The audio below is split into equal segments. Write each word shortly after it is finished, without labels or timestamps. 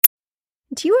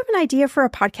Do you have an idea for a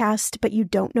podcast, but you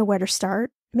don't know where to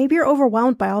start? Maybe you're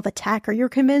overwhelmed by all the tech, or you're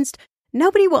convinced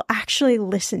nobody will actually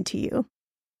listen to you.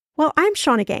 Well, I'm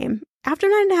Shauna Game. After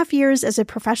 9.5 years as a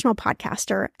professional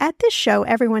podcaster, at this show,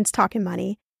 everyone's talking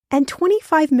money, and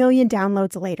 25 million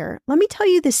downloads later, let me tell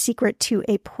you the secret to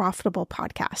a profitable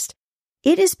podcast.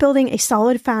 It is building a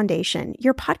solid foundation,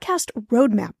 your podcast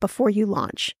roadmap before you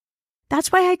launch. That's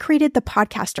why I created the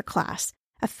Podcaster Class,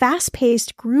 a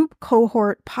fast-paced group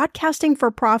cohort podcasting for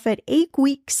profit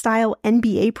 8-week style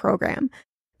MBA program.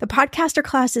 The Podcaster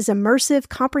Class is immersive,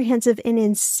 comprehensive, and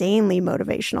insanely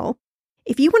motivational.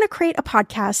 If you want to create a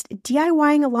podcast,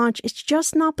 DIYing a launch is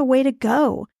just not the way to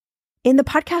go. In the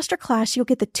Podcaster Class, you'll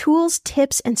get the tools,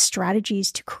 tips, and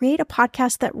strategies to create a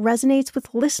podcast that resonates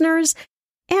with listeners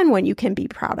and one you can be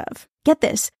proud of. Get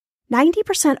this,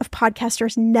 90% of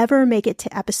podcasters never make it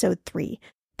to episode 3.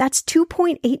 That's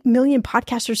 2.8 million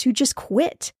podcasters who just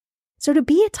quit. So to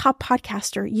be a top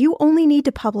podcaster, you only need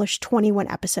to publish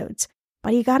 21 episodes,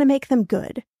 but you got to make them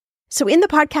good. So in the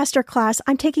Podcaster Class,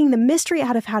 I'm taking the mystery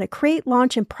out of how to create,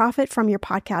 launch, and profit from your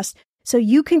podcast so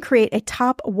you can create a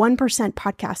top 1%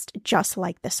 podcast just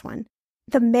like this one.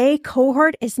 The May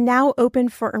cohort is now open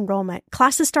for enrollment.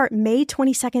 Classes start May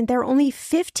 22nd. There are only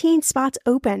 15 spots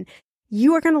open.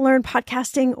 You are going to learn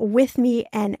podcasting with me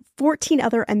and 14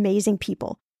 other amazing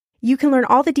people. You can learn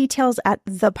all the details at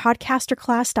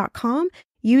thepodcasterclass.com.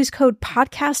 Use code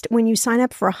PODCAST when you sign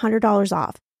up for $100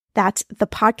 off. That's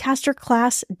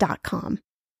thepodcasterclass.com.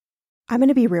 I'm going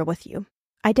to be real with you.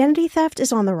 Identity theft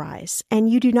is on the rise, and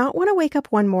you do not want to wake up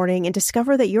one morning and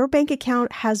discover that your bank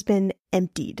account has been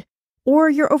emptied, or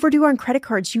you're overdue on credit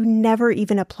cards you never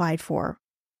even applied for.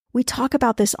 We talk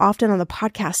about this often on the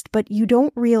podcast, but you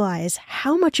don't realize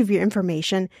how much of your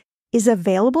information is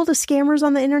available to scammers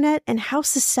on the internet and how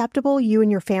susceptible you and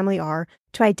your family are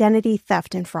to identity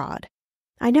theft and fraud.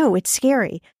 I know, it's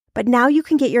scary, but now you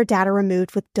can get your data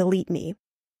removed with Delete Me.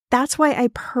 That's why I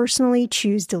personally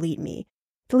choose Delete Me.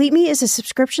 Delete Me is a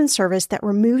subscription service that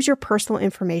removes your personal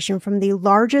information from the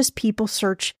largest people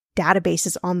search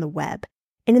databases on the web,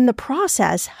 and in the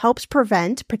process helps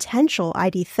prevent potential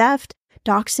ID theft,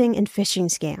 doxing, and phishing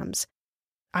scams.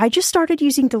 I just started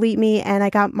using Delete Me and I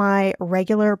got my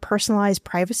regular personalized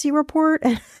privacy report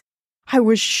and I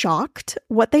was shocked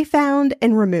what they found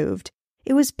and removed.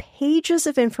 It was pages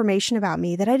of information about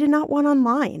me that I did not want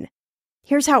online.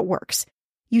 Here's how it works.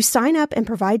 You sign up and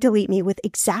provide Delete Me with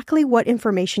exactly what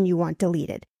information you want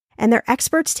deleted, and their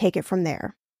experts take it from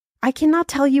there. I cannot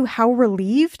tell you how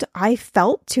relieved I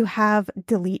felt to have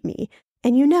Delete Me.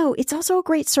 And you know, it's also a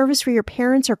great service for your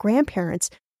parents or grandparents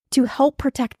to help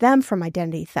protect them from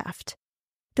identity theft.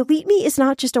 Delete Me is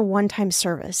not just a one-time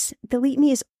service. Delete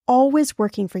Me is always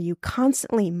working for you,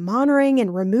 constantly monitoring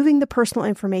and removing the personal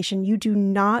information you do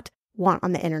not want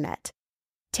on the internet.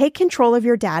 Take control of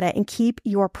your data and keep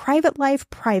your private life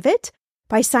private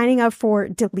by signing up for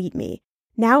Delete Me,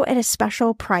 now at a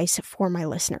special price for my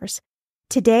listeners.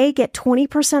 Today, get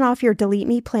 20% off your Delete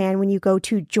Me plan when you go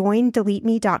to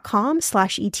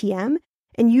joindeleteme.com/ETM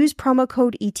and use promo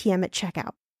code ETM at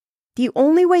checkout. The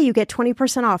only way you get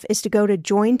 20% off is to go to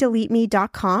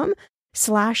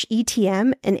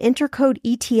joindeleteme.com/ETM and enter code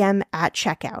ETM at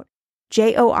checkout.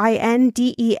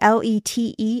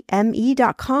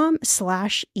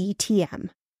 joindeleteme.com/ETM.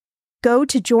 Go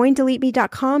to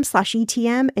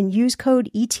joindeleteme.com/ETM and use code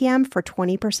ETM for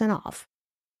 20% off.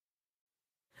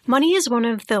 Money is one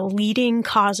of the leading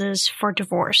causes for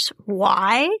divorce.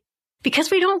 Why?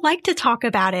 Because we don't like to talk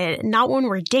about it, not when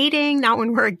we're dating, not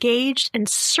when we're engaged, and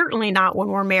certainly not when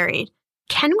we're married.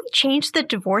 Can we change the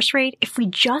divorce rate if we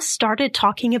just started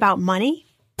talking about money?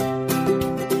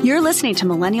 You're listening to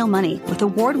Millennial Money with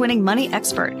award-winning money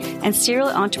expert and serial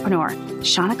entrepreneur,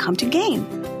 Shauna Compton Game,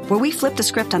 where we flip the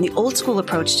script on the old school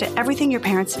approach to everything your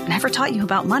parents never taught you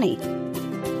about money.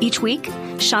 Each week,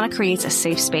 Shauna creates a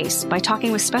safe space by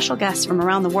talking with special guests from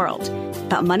around the world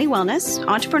about money wellness,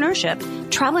 entrepreneurship,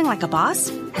 traveling like a boss,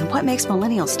 and what makes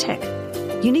millennials tick.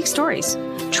 Unique stories,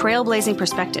 trailblazing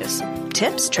perspectives,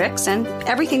 tips, tricks, and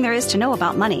everything there is to know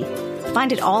about money.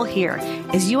 Find it all here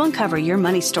as you uncover your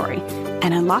money story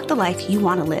and unlock the life you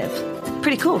want to live.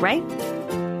 Pretty cool, right?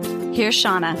 Here's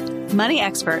Shauna, money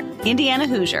expert, Indiana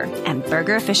Hoosier, and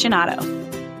burger aficionado.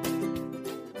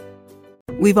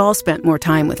 We've all spent more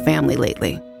time with family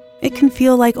lately. It can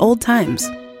feel like old times,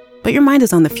 but your mind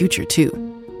is on the future too,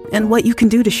 and what you can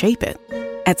do to shape it.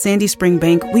 At Sandy Spring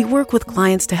Bank, we work with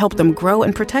clients to help them grow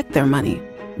and protect their money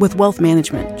with wealth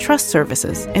management, trust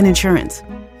services, and insurance,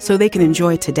 so they can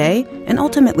enjoy today and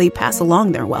ultimately pass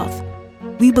along their wealth.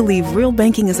 We believe real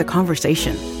banking is a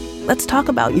conversation. Let's talk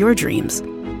about your dreams.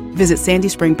 Visit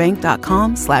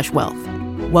sandyspringbank.com/wealth.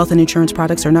 Wealth and insurance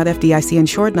products are not FDIC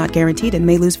insured, not guaranteed, and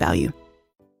may lose value.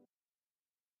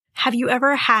 Have you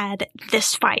ever had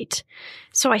this fight?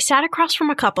 So I sat across from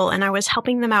a couple and I was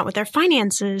helping them out with their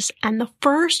finances, and the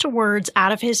first words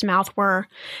out of his mouth were,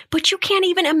 "But you can't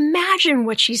even imagine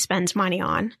what she spends money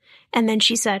on." And then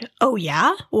she said, "Oh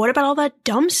yeah? What about all that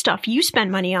dumb stuff you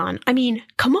spend money on? I mean,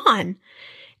 come on."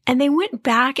 And they went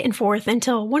back and forth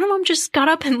until one of them just got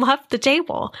up and left the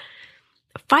table.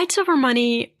 Fights over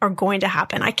money are going to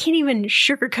happen. I can't even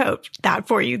sugarcoat that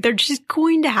for you. They're just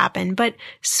going to happen. But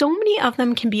so many of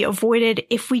them can be avoided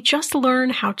if we just learn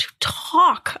how to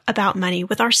talk about money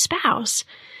with our spouse.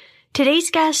 Today's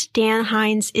guest, Dan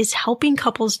Hines, is helping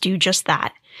couples do just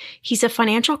that. He's a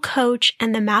financial coach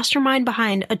and the mastermind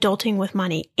behind Adulting with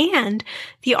Money and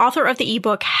the author of the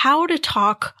ebook, How to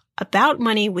Talk About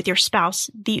Money with Your Spouse,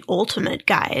 The Ultimate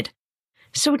Guide.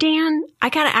 So Dan, I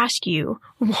gotta ask you,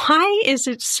 why is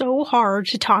it so hard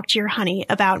to talk to your honey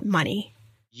about money?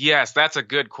 Yes, that's a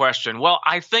good question. Well,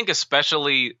 I think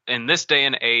especially in this day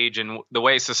and age and the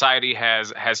way society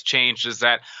has changed is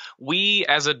that we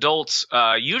as adults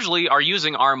usually are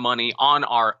using our money on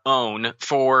our own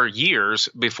for years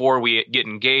before we get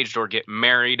engaged or get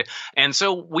married. And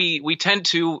so we tend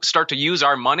to start to use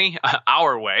our money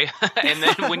our way. And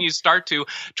then when you start to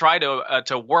try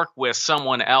to work with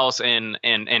someone else and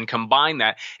combine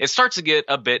that, it starts to get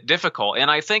a bit difficult.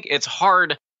 And I think it's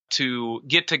hard to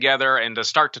get together and to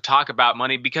start to talk about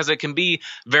money because it can be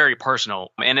very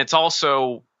personal. And it's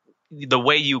also the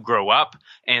way you grow up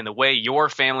and the way your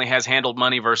family has handled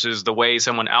money versus the way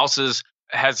someone else's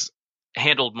has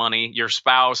handled money, your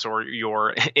spouse or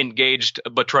your engaged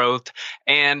betrothed,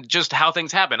 and just how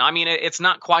things happen. I mean, it's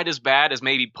not quite as bad as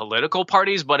maybe political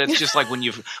parties, but it's just like when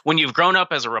you've grown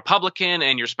up as a Republican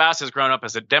and your spouse has grown up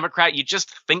as a Democrat, you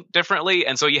just think differently,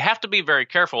 and so you have to be very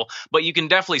careful. But you can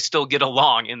definitely still get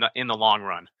along in the long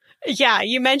run. Yeah,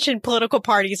 you mentioned political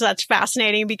parties. That's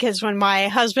fascinating because when my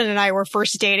husband and I were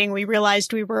first dating, we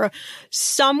realized we were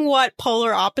somewhat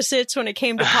polar opposites when it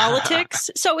came to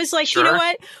politics. So it was like, Sure. You know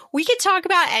what? We could talk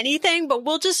about anything, but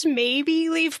we'll just maybe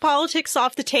leave politics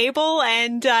off the table.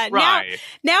 And Right.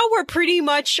 now we're pretty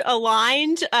much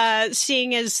aligned,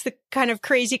 seeing as the kind of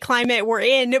crazy climate we're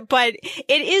in. But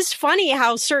it is funny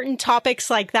how certain topics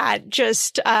like that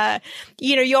just,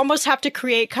 you almost have to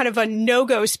create kind of a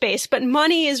no-go space. But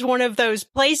money is one of those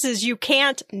places you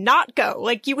can't not go.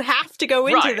 Like you have to go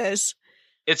into Right. this.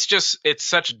 It's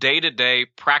such day-to-day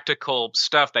practical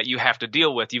stuff that you have to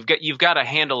deal with. You've got to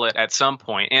handle it at some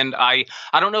point. And I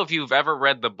don't know if you've ever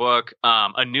read the book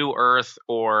A New Earth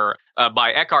or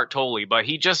by Eckhart Tolle, but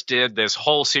he just did this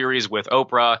whole series with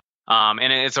Oprah.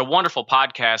 And it's a wonderful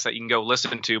podcast that you can go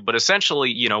listen to. But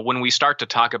essentially, when we start to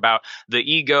talk about the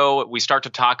ego, we start to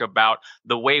talk about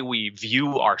the way we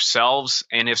view ourselves.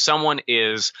 And if someone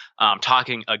is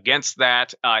talking against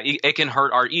that, it can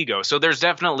hurt our ego. So there's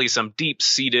definitely some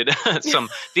deep-seated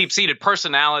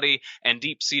personality and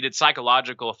deep-seated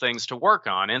psychological things to work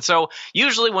on. And so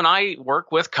usually when I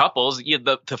work with couples,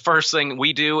 the first thing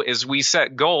we do is we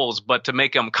set goals, but to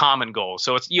make them common goals.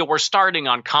 So it's we're starting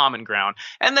on common ground,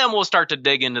 and then we'll start to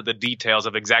dig into the details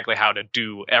of exactly how to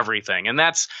do everything. And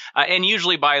that's and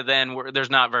usually by then there's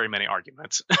not very many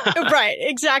arguments. Right,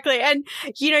 exactly. And,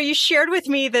 you shared with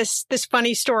me this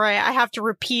funny story. I have to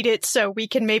repeat it so we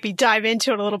can maybe dive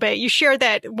into it a little bit. You shared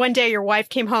that one day your wife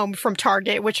came home from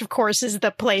Target, which of course is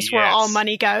the place where all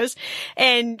money goes.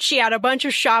 And she had a bunch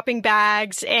of shopping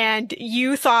bags and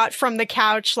you thought from the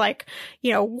couch, like,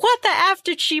 what the F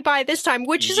did she buy this time?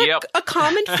 Which is a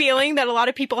common feeling that a lot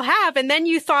of people have. And then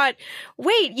you thought,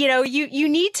 wait, you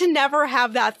need to never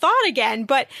have that thought again.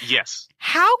 But yes.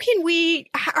 How can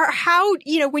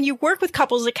when you work with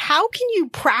couples, like how can you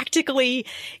practically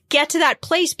get to that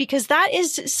place? Because that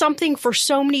is something for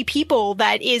so many people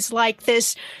that is like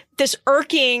this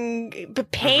irking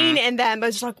pain in them.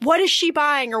 It's like, what is she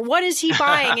buying or what is he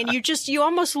buying? And you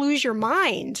almost lose your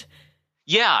mind.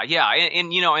 Yeah.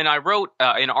 And I wrote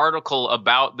an article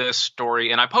about this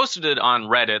story, and I posted it on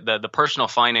Reddit, the personal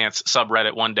finance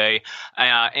subreddit one day,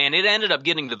 and it ended up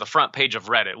getting to the front page of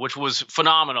Reddit, which was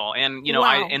phenomenal. And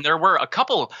Wow. and there were a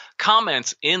couple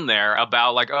comments in there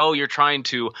about like, oh, you're trying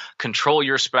to control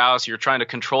your spouse, you're trying to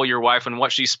control your wife and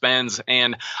what she spends.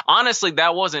 And honestly,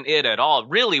 that wasn't it at all.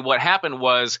 Really, what happened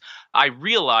was I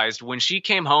realized when she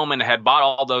came home and had bought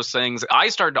all those things, I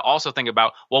started to also think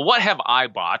about, well, what have I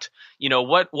bought?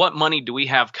 What money do we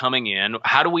have coming in?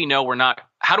 How do we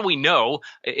know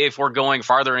if we're going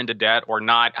farther into debt or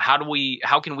not? How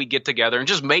can we get together and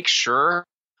just make sure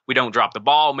don't drop the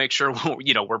ball, make sure,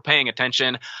 we're paying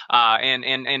attention,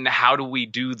 and how do we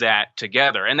do that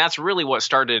together? And that's really what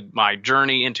started my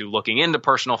journey into looking into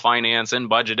personal finance and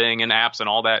budgeting and apps and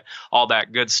all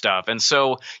that good stuff. And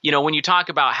so, when you talk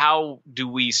about how do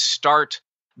we start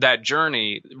that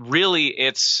journey, really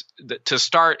it's to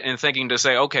start in thinking to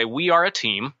say, okay, we are a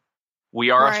team, we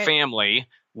are a family,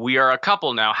 we are a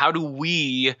couple now. How do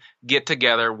we get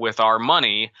together with our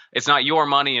money? It's not your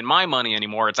money and my money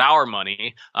anymore. It's our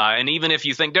money. And even if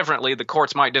you think differently, the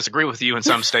courts might disagree with you in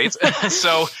some states.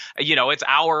 So, it's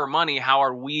our money. How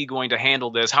are we going to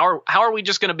handle this? How are we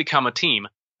just going to become a team?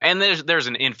 And there's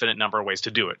an infinite number of ways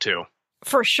to do it too.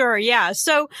 For sure. Yeah.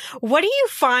 So what do you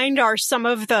find are some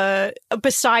of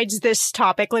besides this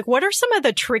topic, like what are some of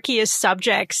the trickiest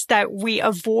subjects that we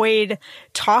avoid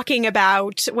talking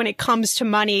about when it comes to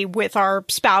money with our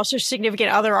spouse or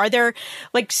significant other? Are there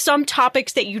like some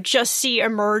topics that you just see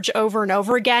emerge over and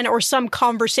over again, or some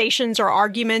conversations or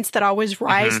arguments that always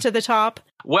rise to the top?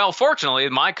 Well, fortunately,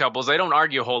 my couples, they don't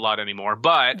argue a whole lot anymore.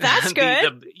 But that's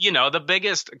good. The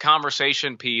biggest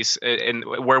conversation piece, and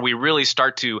where we really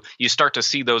start to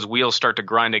see those wheels start to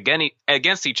grind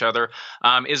against each other,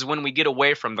 is when we get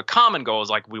away from the common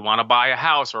goals, like we want to buy a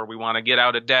house or we want to get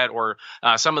out of debt, or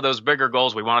some of those bigger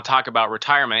goals. We want to talk about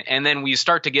retirement, and then we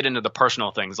start to get into the personal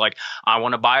things, like I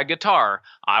want to buy a guitar,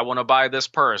 I want to buy this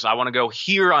purse, I want to go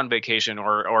here on vacation,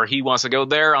 or he wants to go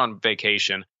there on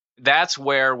vacation. That's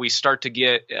where we start to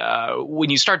get, when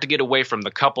you start to get away from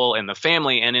the couple and the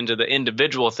family and into the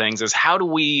individual things, is how do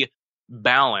we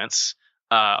balance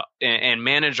and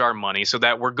manage our money so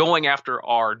that we're going after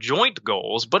our joint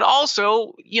goals, but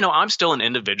also, I'm still an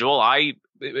individual.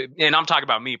 And I'm talking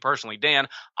about me personally, Dan,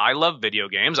 I love video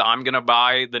games. I'm going to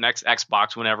buy the next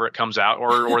Xbox whenever it comes out,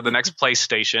 or the next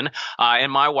PlayStation.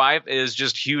 And my wife is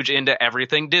just huge into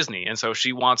everything Disney. And so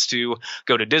she wants to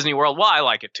go to Disney World. Well, I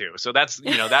like it too. So that's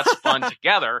fun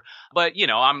together. But,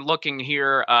 I'm looking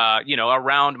here,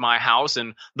 around my house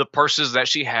and the purses that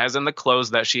she has and the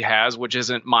clothes that she has, which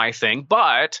isn't my thing.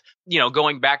 But,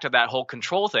 going back to that whole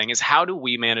control thing, is how do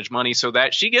we manage money so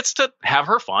that she gets to have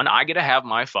her fun, I get to have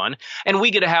my fun, and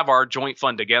we get to have our joint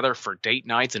fun together for date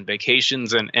nights and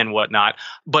vacations and whatnot,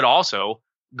 but also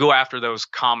go after those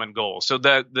common goals. So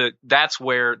that's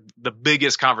where the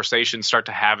biggest conversations start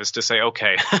to have, is to say,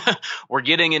 okay, we're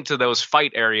getting into those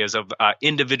fight areas of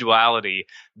individuality.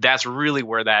 That's really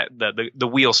where the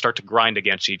wheels start to grind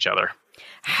against each other.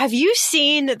 Have you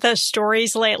seen the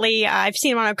stories lately? I've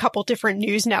seen them on a couple different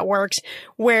news networks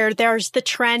where there's the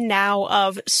trend now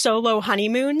of solo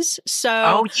honeymoons.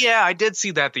 Oh yeah, I did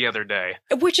see that the other day.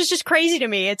 Which is just crazy to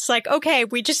me. It's like, okay,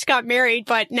 we just got married,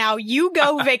 but now you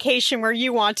go vacation where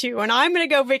you want to, and I'm going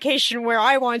to go vacation where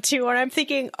I want to. And I'm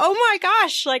thinking, oh my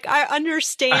gosh, like I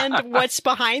understand what's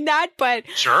behind that, but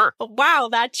sure. Wow,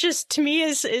 that just to me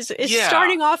is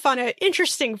starting off on an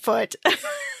interesting foot.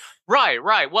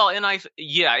 Right. Well, and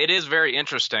it is very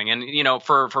interesting. And,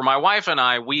 for my wife and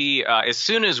I, we, as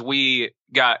soon as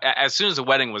the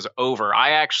wedding was over, I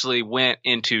actually went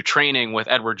into training with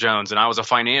Edward Jones, and I was a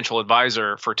financial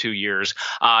advisor for 2 years.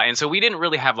 And so we didn't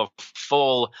really have a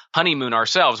full honeymoon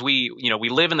ourselves. We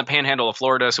live in the panhandle of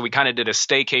Florida, so we kind of did a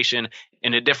staycation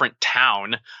in a different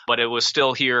town, but it was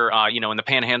still here, in the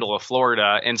panhandle of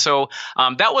Florida. And so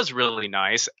that was really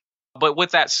nice. But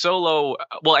with that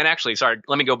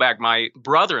let me go back. My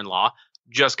brother-in-law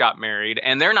just got married,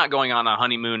 and they're not going on a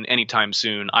honeymoon anytime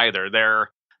soon either.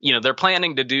 They're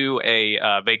planning to do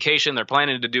a vacation. They're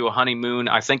planning to do a honeymoon,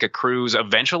 I think a cruise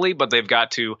eventually, but they've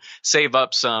got to save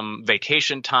up some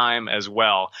vacation time as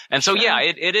well. And so,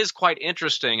 it is quite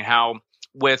interesting how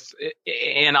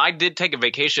and I did take a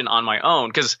vacation on my own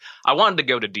because I wanted to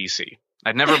go to DC.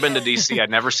 I'd never been to DC.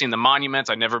 I'd never seen the monuments.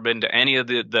 I'd never been to any of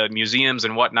the museums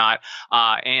and whatnot.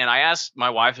 And I asked my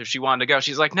wife if she wanted to go.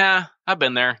 She's like, nah, I've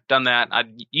been there, done that.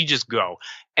 You just go.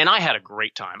 And I had a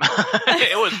great time.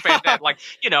 It was fantastic.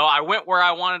 I went where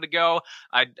I wanted to go.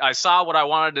 I saw what I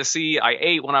wanted to see. I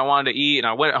ate when I wanted to eat, and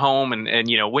I went home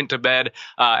and went to bed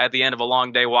at the end of a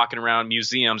long day walking around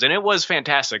museums. And it was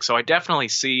fantastic. So I definitely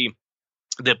see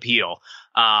the appeal.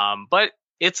 But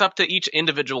it's up to each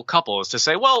individual couple is to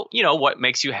say, well, what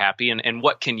makes you happy and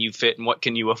what can you fit and what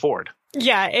can you afford?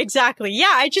 Yeah, exactly. Yeah,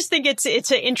 I just think it's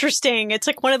interesting. It's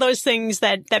like one of those things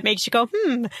that makes you go,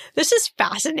 this is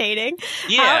fascinating.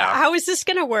 Yeah. How is this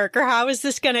going to work? Or how is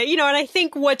this going to, and I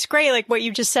think what's great, like what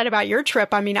you just said about your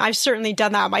trip, I mean, I've certainly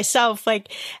done that myself.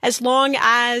 Like as long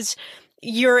as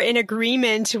you're in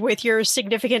agreement with your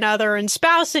significant other and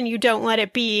spouse and you don't let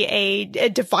it be a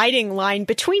dividing line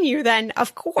between you, then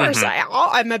of course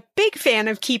I'm a big fan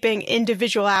of keeping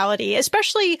individuality,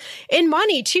 especially in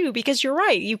money too, because you're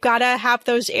right. You've got to have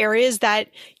those areas that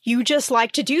you just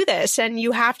like to do this, and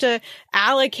you have to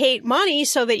allocate money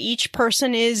so that each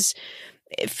person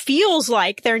feels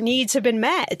like their needs have been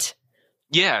met.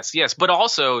 Yes. But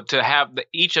also to have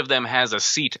each of them has a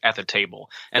seat at the table,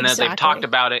 and that they've talked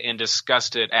about it and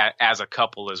discussed it as a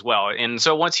couple as well. And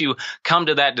so once you come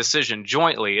to that decision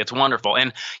jointly, it's wonderful.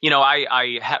 And,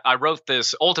 I wrote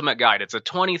this ultimate guide. It's a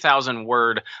 20,000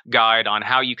 word guide on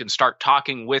how you can start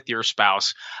talking with your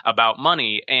spouse about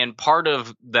money. And part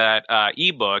of that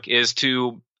ebook is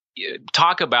to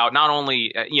talk about not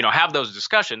only, have those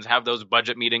discussions, have those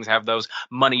budget meetings, have those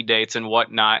money dates and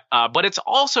whatnot. But it's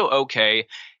also okay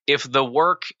if the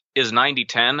work is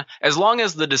 90-10, as long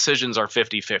as the decisions are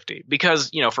 50-50.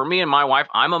 Because, for me and my wife,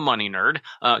 I'm a money nerd.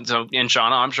 And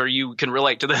Shauna, I'm sure you can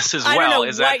relate to this as well. I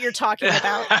don't know what you're talking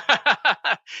about.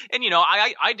 And,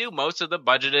 I do most of the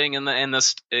budgeting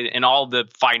and all the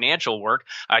financial work.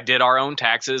 I did our own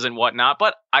taxes and whatnot,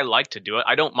 but I like to do it.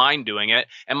 I don't mind doing it.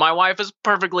 And my wife is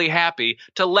perfectly happy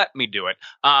to let me do it.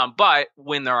 But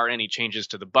when there are any changes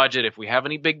to the budget, if we have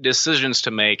any big decisions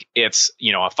to make, it's, a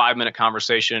 5-minute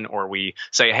conversation, or we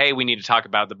say, hey, we need to talk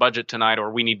about the budget tonight,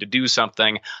 or we need to do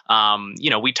something.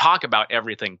 We talk about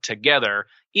everything together,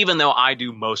 even though I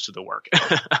do most of the work.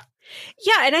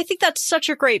 Yeah, and I think that's such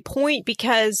a great point,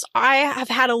 because I have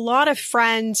had a lot of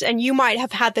friends, and you might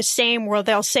have had the same, where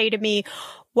they'll say to me,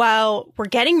 well, we're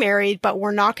getting married, but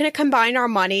we're not going to combine our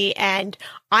money, and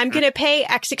I'm going to pay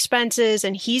X expenses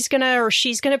and he's going to, or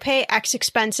she's going to pay X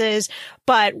expenses,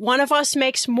 but one of us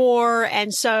makes more.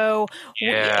 And so,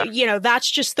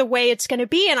 that's just the way it's going to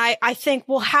be. And I think,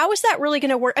 well, how is that really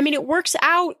going to work? I mean, it works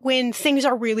out when things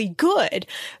are really good,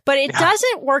 but it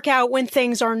doesn't work out when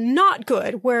things are not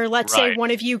good, where let's say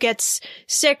one of you gets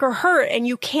sick or hurt and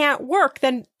you can't work.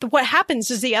 Then what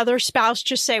happens is the other spouse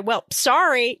just say, well,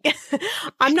 sorry,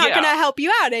 I'm not going to help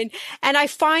you out. And I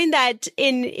find that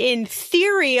in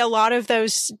theory, a lot of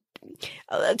those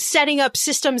setting up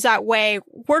systems that way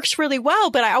works really well.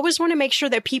 But I always want to make sure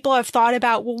that people have thought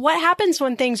about, well, what happens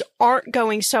when things aren't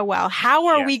going so well? How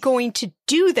are we going to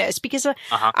do this? Because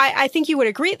I think you would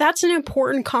agree that's an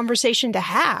important conversation to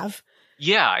have.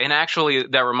 Yeah, and actually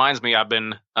that reminds me, I've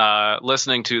been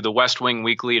listening to the West Wing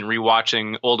Weekly and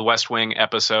rewatching old West Wing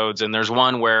episodes, and there's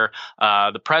one where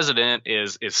the president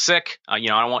is sick. I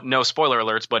don't want no spoiler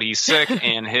alerts, but he's sick,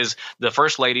 and the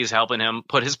first lady's helping him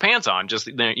put his pants on. Just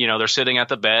they're sitting at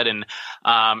the bed, and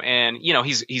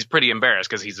he's pretty embarrassed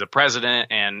because he's the president,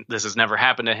 and this has never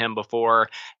happened to him before.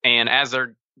 And as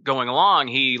they're going along,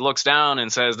 he looks down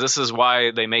and says, "This is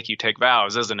why they make you take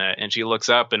vows, isn't it?" And she looks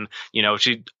up and,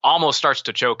 she almost starts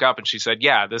to choke up, and she said,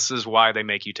 "Yeah, this is why they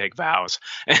make you take vows."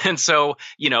 And so,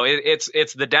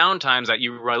 it's the downtimes that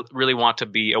you really want to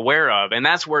be aware of. And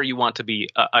that's where you want to be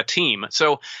a team.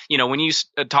 So, when you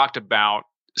talked about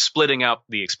splitting up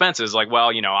the expenses, like, well,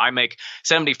 I make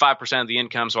 75% of the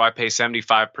income, so I pay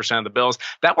 75% of the bills.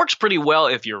 That works pretty well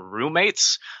if you're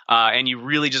roommates and you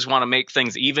really just want to make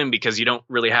things even because you don't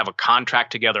really have a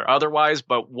contract together otherwise.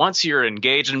 But once you're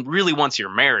engaged, and really once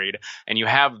you're married and you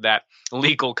have that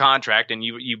legal contract, and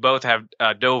you both have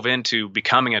dove into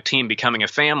becoming a team, becoming a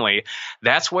family,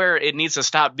 that's where it needs to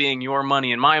stop being your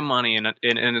money and my money, and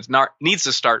it needs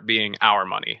to start being our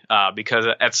money, because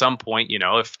at some point,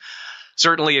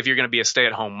 certainly if you're going to be a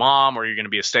stay-at-home mom or you're going to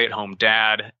be a stay-at-home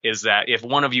dad, is that if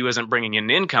one of you isn't bringing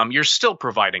in income, you're still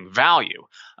providing value.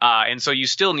 And so you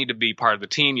still need to be part of the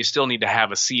team. You still need to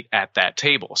have a seat at that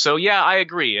table. So yeah, I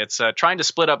agree. It's trying to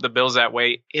split up the bills that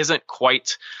way isn't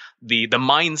quite the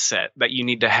mindset that you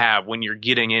need to have when you're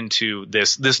getting into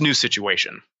this new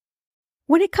situation.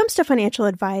 When it comes to financial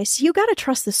advice, you got to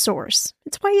trust the source.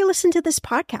 It's why you listen to this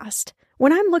podcast.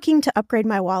 When I'm looking to upgrade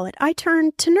my wallet, I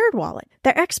turn to NerdWallet.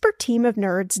 Their expert team of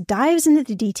nerds dives into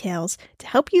the details to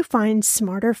help you find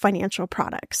smarter financial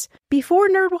products. Before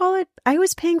NerdWallet, I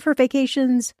was paying for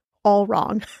vacations all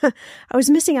wrong. I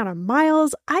was missing out on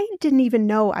miles I didn't even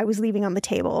know I was leaving on the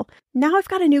table. Now I've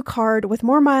got a new card with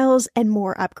more miles and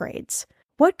more upgrades.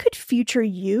 What could future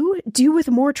you do with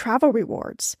more travel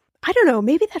rewards? I don't know,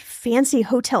 maybe that fancy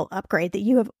hotel upgrade that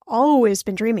you have always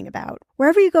been dreaming about.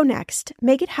 Wherever you go next,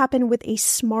 make it happen with a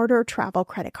smarter travel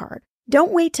credit card.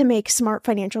 Don't wait to make smart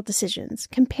financial decisions.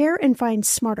 Compare and find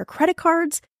smarter credit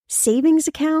cards, savings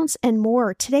accounts, and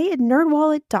more today at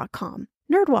nerdwallet.com.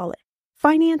 NerdWallet.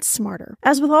 Finance smarter.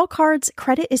 As with all cards,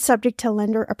 credit is subject to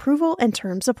lender approval and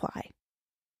terms apply.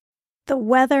 The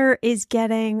weather is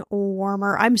getting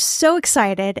warmer. I'm so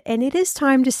excited, and it is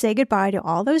time to say goodbye to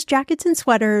all those jackets and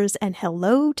sweaters and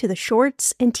hello to the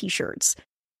shorts and t-shirts.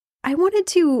 I wanted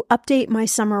to update my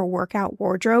summer workout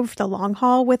wardrobe for the long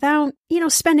haul without,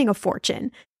 spending a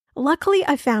fortune. Luckily,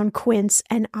 I found Quince,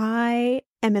 and I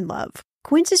am in love.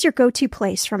 Quince is your go-to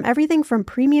place from everything from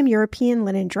premium European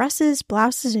linen dresses,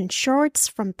 blouses, and shorts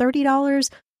from $30,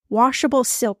 washable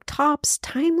silk tops,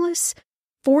 timeless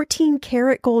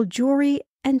 14-karat gold jewelry,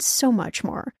 and so much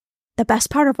more. The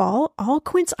best part of all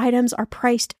Quince items are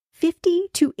priced 50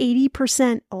 to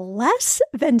 80% less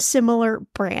than similar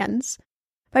brands.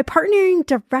 By partnering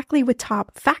directly with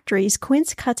top factories,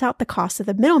 Quince cuts out the cost of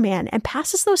the middleman and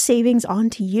passes those savings on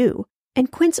to you.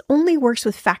 And Quince only works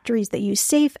with factories that use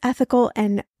safe, ethical,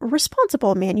 and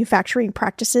responsible manufacturing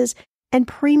practices and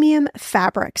premium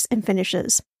fabrics and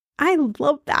finishes. I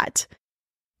love that.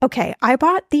 Okay, I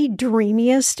bought the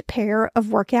dreamiest pair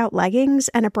of workout leggings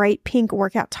and a bright pink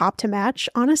workout top to match.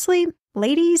 Honestly,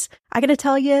 ladies, I gotta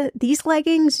tell you, these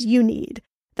leggings you need.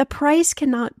 The price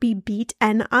cannot be beat,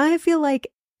 and I feel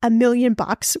like $1 million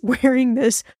wearing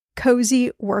this cozy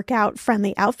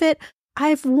workout-friendly outfit.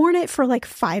 I've worn it for like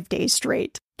 5 days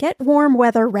straight. Get warm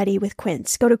weather ready with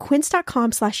Quince. Go to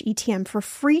quince.com/ETM for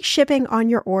free shipping on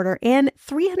your order and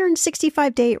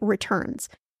 365-day returns.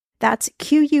 That's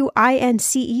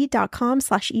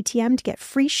QUINCE.com/ETM to get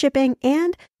free shipping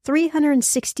and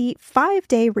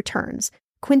 365-day returns.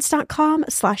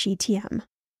 Quince.com/ETM.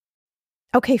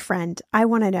 Okay, friend, I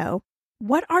want to know,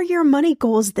 what are your money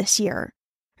goals this year?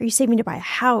 Are you saving to buy a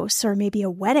house or maybe a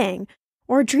wedding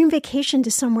or a dream vacation to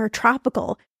somewhere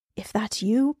tropical? If that's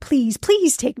you, please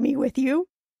take me with you.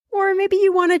 Or maybe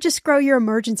you want to just grow your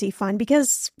emergency fund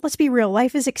because, let's be real,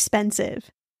 life is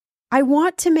expensive. I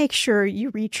want to make sure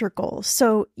you reach your goals,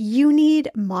 so you need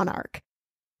Monarch.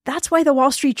 That's why the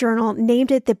Wall Street Journal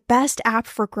named it the best app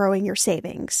for growing your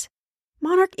savings.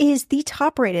 Monarch is the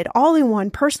top-rated all-in-one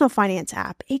personal finance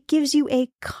app. It gives you a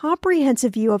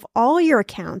comprehensive view of all your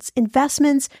accounts,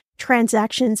 investments,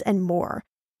 transactions, and more.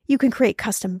 You can create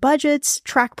custom budgets,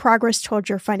 track progress towards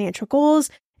your financial goals,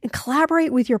 and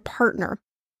collaborate with your partner.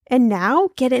 And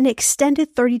now, get an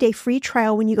extended 30-day free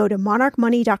trial when you go to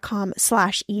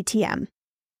monarchmoney.com/ETM.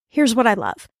 Here's what I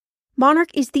love. Monarch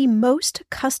is the most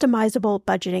customizable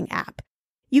budgeting app.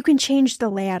 You can change the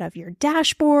layout of your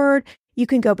dashboard. You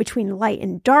can go between light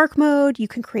and dark mode. You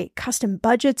can create custom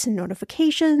budgets and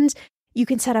notifications. You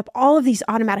can set up all of these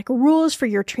automatic rules for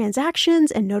your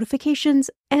transactions and notifications,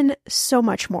 and so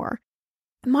much more.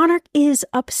 Monarch is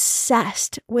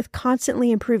obsessed with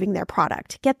constantly improving their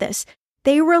product. Get this.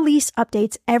 They release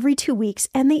updates every 2 weeks,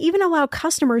 and they even allow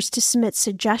customers to submit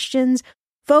suggestions,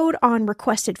 vote on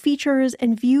requested features,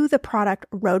 and view the product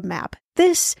roadmap.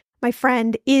 This, my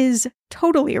friend, is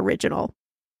totally original.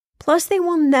 Plus, they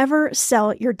will never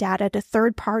sell your data to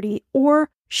third party or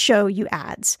show you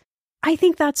ads. I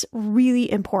think that's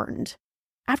really important.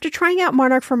 After trying out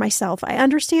Monarch for myself, I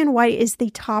understand why it is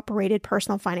the top-rated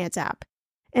personal finance app.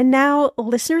 And now,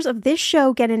 listeners of this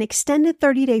show get an extended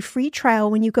 30-day free trial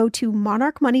when you go to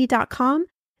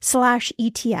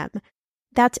monarchmoney.com/ETM.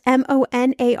 That's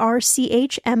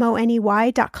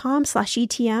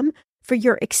monarchmoney.com/ETM for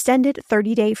your extended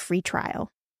 30-day free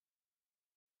trial.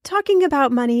 Talking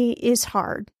about money is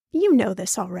hard. You know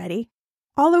this already.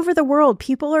 All over the world,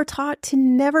 people are taught to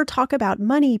never talk about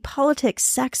money, politics,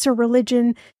 sex, or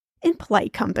religion in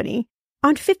polite company.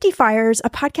 On 50 Fires,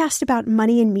 a podcast about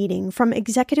money and meaning from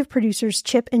executive producers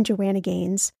Chip and Joanna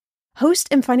Gaines, host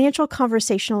and financial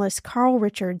conversationalist Carl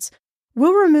Richards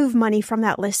will remove money from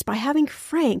that list by having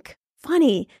frank,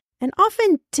 funny, and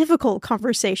often difficult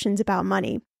conversations about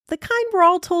money, the kind we're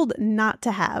all told not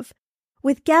to have,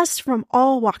 with guests from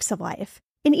all walks of life.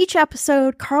 In each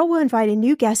episode, Carl will invite a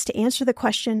new guest to answer the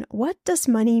question, what does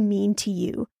money mean to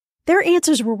you? Their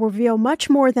answers will reveal much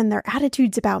more than their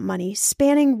attitudes about money,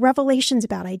 spanning revelations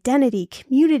about identity,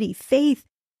 community, faith,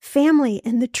 family,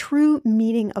 and the true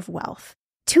meaning of wealth.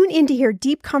 Tune in to hear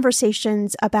deep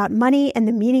conversations about money and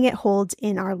the meaning it holds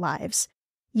in our lives.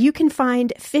 You can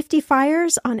find 50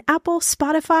 Fires on Apple,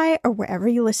 Spotify, or wherever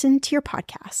you listen to your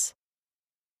podcasts.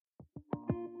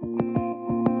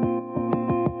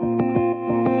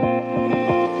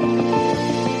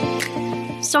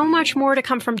 So much more to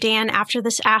come from Dan after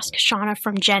this Ask Shauna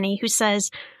from Jenny, who says,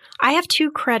 I have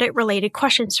 2 credit-related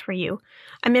questions for you.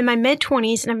 I'm in my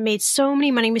mid-20s and I've made so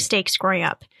many money mistakes growing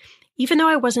up. Even though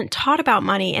I wasn't taught about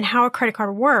money and how a credit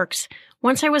card works,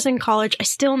 once I was in college, I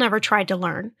still never tried to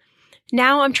learn.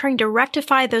 Now I'm trying to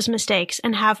rectify those mistakes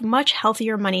and have much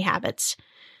healthier money habits.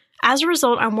 As a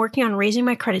result, I'm working on raising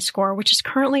my credit score, which is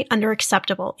currently under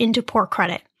acceptable, into poor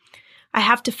credit. I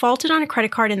have defaulted on a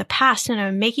credit card in the past and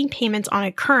I'm making payments on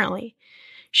it currently.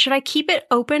 Should I keep it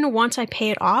open once I pay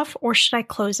it off, or should I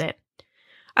close it?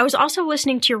 I was also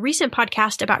listening to your recent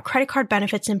podcast about credit card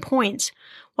benefits and points.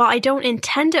 While I don't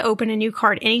intend to open a new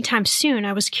card anytime soon,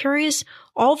 I was curious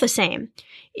all the same.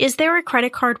 Is there a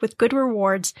credit card with good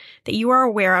rewards that you are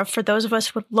aware of for those of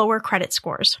us with lower credit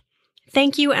scores?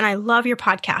 Thank you, and I love your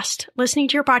podcast. Listening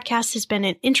to your podcast has been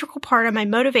an integral part of my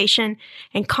motivation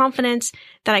and confidence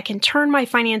that I can turn my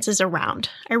finances around.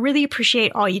 I really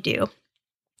appreciate all you do.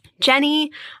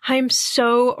 Jenny, I'm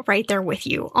so right there with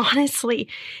you, honestly,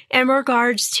 in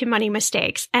regards to money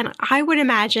mistakes. And I would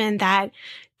imagine that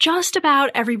just about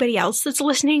everybody else that's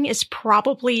listening is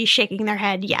probably shaking their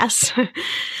head yes.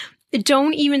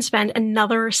 Don't even spend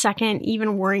another second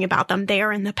even worrying about them. They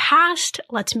are in the past.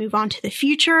 Let's move on to the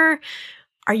future.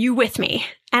 Are you with me?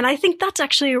 And I think that's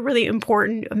actually a really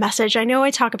important message. I know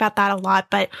I talk about that a lot,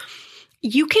 but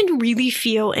you can really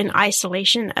feel in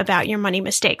isolation about your money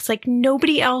mistakes. Like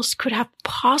nobody else could have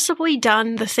possibly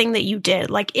done the thing that you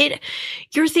did.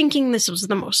 You're thinking this was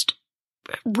the most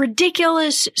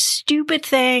ridiculous, stupid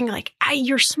thing.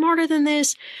 You're smarter than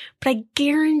this, but I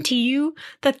guarantee you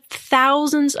that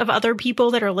thousands of other people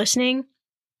that are listening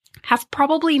have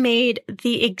probably made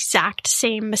the exact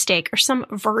same mistake or some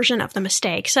version of the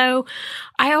mistake. So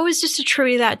I always just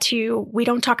attribute that to, we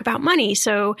don't talk about money,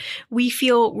 so we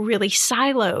feel really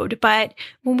siloed. But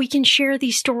when we can share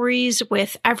these stories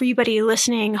with everybody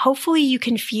listening, hopefully you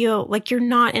can feel like you're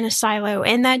not in a silo,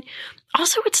 and that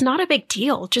also, it's not a big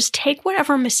deal. Just take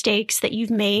whatever mistakes that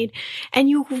you've made and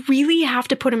you really have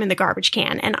to put them in the garbage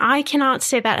can. And I cannot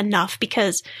say that enough,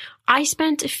 because I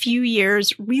spent a few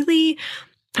years really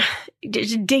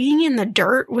digging in the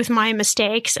dirt with my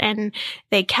mistakes, and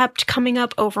they kept coming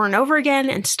up over and over again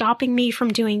and stopping me from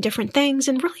doing different things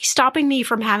and really stopping me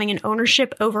from having an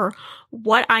ownership over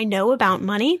what I know about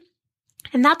money.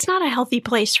 And that's not a healthy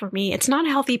place for me. It's not a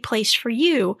healthy place for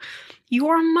you. You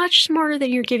are much smarter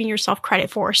than you're giving yourself credit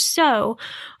for. So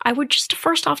I would just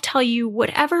first off tell you,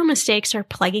 whatever mistakes are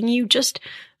plaguing you, just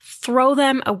throw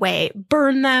them away,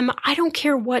 burn them. I don't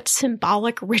care what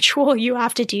symbolic ritual you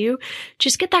have to do.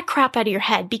 Just get that crap out of your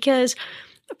head, because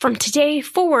from today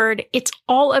forward, it's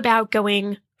all about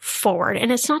going forward.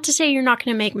 And it's not to say you're not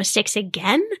going to make mistakes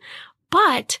again,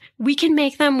 but we can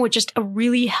make them with just a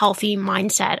really healthy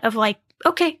mindset of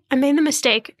okay, I made the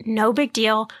mistake. No big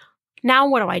deal. Now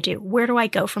what do I do? Where do I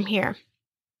go from here?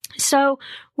 So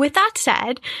with that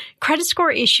said, credit score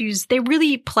issues, they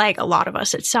really plague a lot of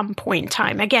us at some point in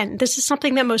time. Again, this is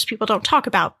something that most people don't talk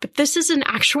about, but this is an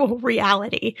actual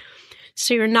reality.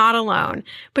 So you're not alone,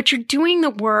 but you're doing the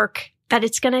work that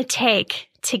it's going to take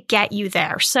to get you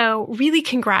there. So really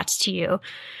congrats to you.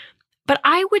 But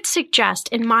I would suggest,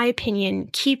 in my opinion,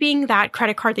 keeping that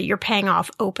credit card that you're paying off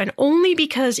open, only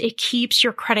because it keeps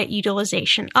your credit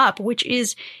utilization up, which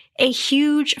is a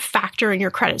huge factor in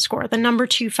your credit score, the number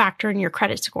 2 factor in your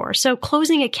credit score. So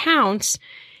closing accounts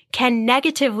can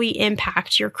negatively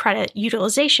impact your credit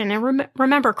utilization. And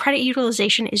remember, credit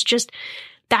utilization is just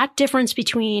that difference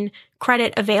between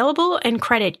credit available and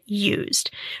credit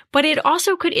used. But it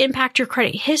also could impact your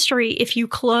credit history if you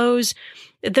close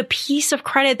the piece of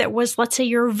credit that was, let's say,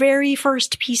 your very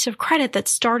first piece of credit that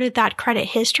started that credit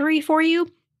history for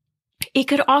you. It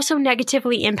could also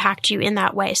negatively impact you in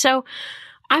that way. So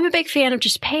I'm a big fan of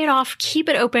just pay it off, keep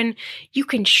it open. You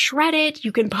can shred it.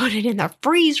 You can put it in the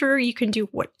freezer. You can do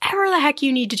whatever the heck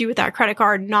you need to do with that credit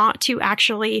card not to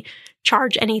actually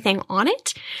charge anything on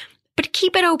it. But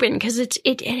keep it open, because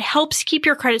it helps keep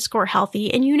your credit score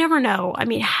healthy. And you never know. I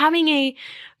mean, having a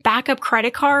backup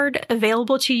credit card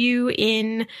available to you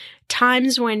in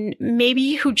times when maybe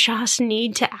you just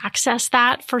need to access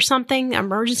that for something,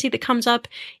 emergency that comes up,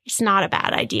 it's not a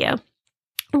bad idea.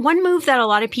 One move that a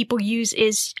lot of people use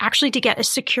is actually to get a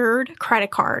secured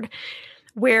credit card,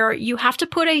 where you have to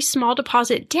put a small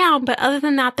deposit down, but other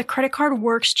than that, the credit card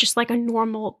works just like a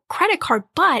normal credit card,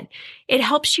 but it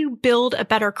helps you build a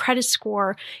better credit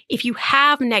score if you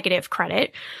have negative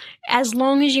credit, as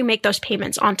long as you make those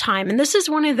payments on time. And this is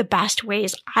one of the best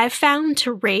ways I've found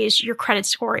to raise your credit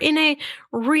score in a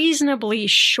reasonably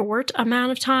short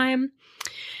amount of time.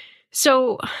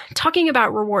 So talking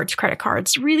about rewards credit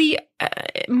cards, really,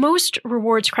 most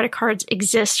rewards credit cards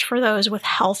exist for those with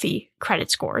healthy credit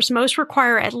scores. Most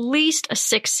require at least a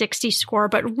 660 score,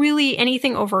 but really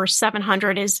anything over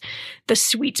 700 is the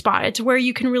sweet spot. It's where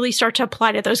you can really start to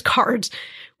apply to those cards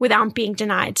without being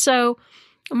denied. So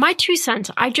my 2 cents,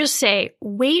 I just say,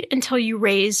 wait until you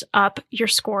raise up your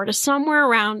score to somewhere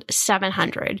around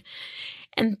 700.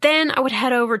 And then I would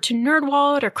head over to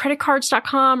NerdWallet or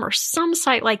creditcards.com or some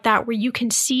site like that where you can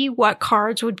see what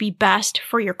cards would be best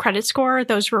for your credit score,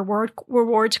 those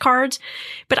rewards cards.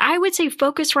 But I would say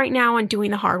focus right now on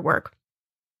doing the hard work.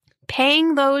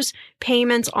 Paying those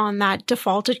payments on that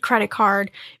defaulted credit card,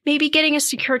 maybe getting a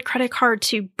secured credit card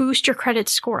to boost your credit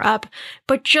score up,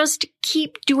 but just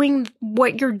keep doing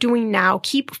what you're doing now.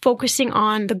 Keep focusing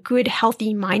on the good,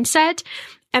 healthy mindset.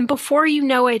 And before you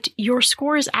know it, your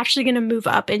score is actually going to move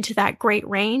up into that great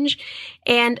range.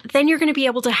 And then you're going to be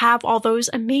able to have all those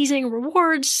amazing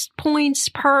rewards, points,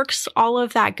 perks, all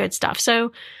of that good stuff.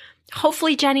 So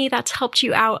hopefully, Jenny, that's helped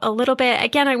you out a little bit.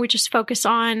 Again, I would just focus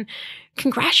on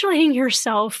congratulating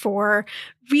yourself for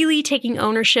really taking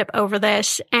ownership over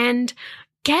this and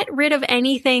get rid of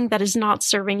anything that is not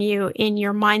serving you in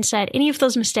your mindset. Any of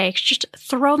those mistakes, just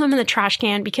throw them in the trash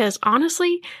can because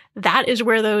honestly, that is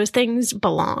where those things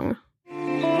belong.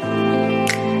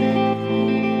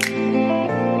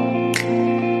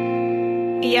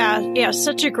 Yeah,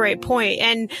 such a great point.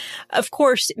 And of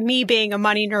course, me being a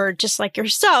money nerd, just like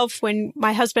yourself, when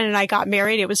my husband and I got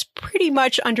married, it was pretty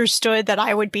much understood that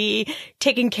I would be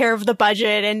taking care of the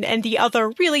budget and the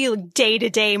other really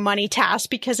day-to-day money tasks.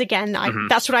 Because again,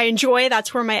 that's what I enjoy.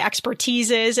 That's where my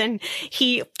expertise is. And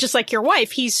he, just like your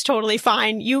wife, he's totally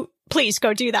fine. Please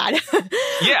go do that.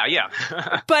 Yeah.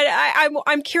 But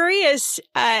I'm curious,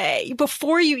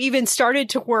 before you even started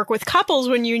to work with couples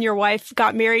when you and your wife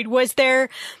got married, was there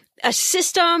a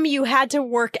system you had to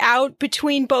work out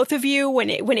between both of you when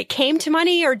it came to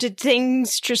money, or did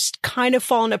things just kind of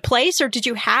fall into place, or did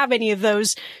you have any of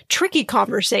those tricky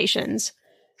conversations?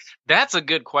 That's a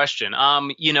good question.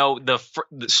 The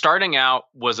starting out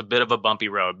was a bit of a bumpy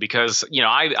road because,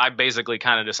 I basically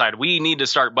kind of decided we need to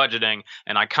start budgeting,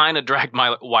 and I kind of dragged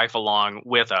my wife along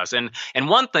with us. And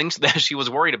one thing that she was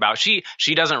worried about, she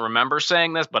doesn't remember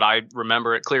saying this, but I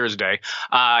remember it clear as day,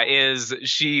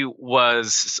 we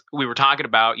were talking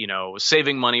about,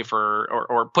 saving money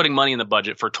or putting money in the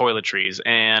budget for toiletries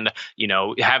and,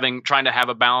 trying to have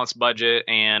a balanced budget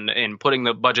and putting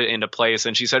the budget into place.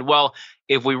 And she said, well,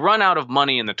 if we run out of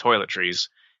money in the toiletries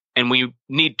and we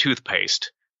need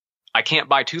toothpaste, I can't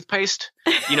buy toothpaste.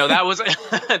 That was,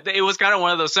 it was kind of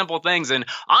one of those simple things. And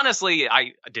honestly,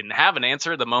 I didn't have an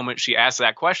answer the moment she asked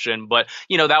that question, but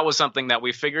that was something that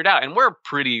we figured out. And we're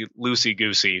pretty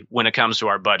loosey-goosey when it comes to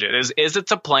our budget. Is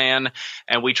it's a plan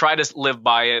and we try to live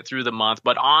by it through the month,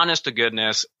 but honest to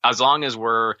goodness, as long as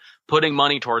we're putting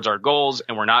money towards our goals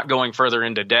and we're not going further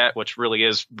into debt, which really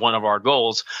is one of our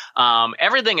goals.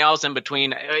 Everything else in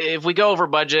between, if we go over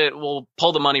budget, we'll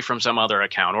pull the money from some other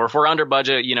account. Or if we're under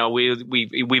budget,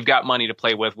 we've got money to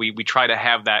play with. We try to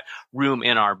have that room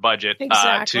in our budget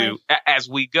as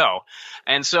we go.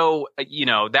 And so,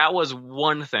 that was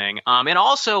one thing. And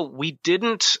also we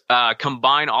didn't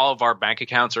combine all of our bank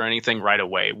accounts or anything right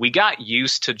away. We got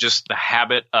used to just the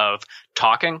habit of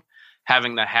talking,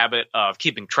 having the habit of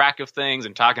keeping track of things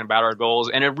and talking about our goals.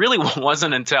 And it really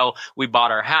wasn't until we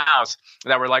bought our house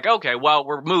that we're like, okay, well,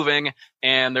 we're moving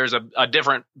and there's a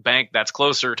different bank that's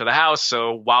closer to the house.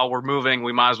 So while we're moving,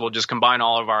 we might as well just combine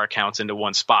all of our accounts into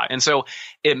one spot. And so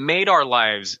it made our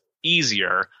lives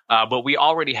easier, but we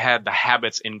already had the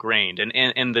habits ingrained.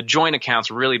 And the joint accounts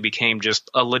really became just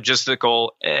a logistical,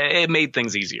 it made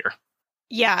things easier.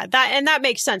 Yeah, that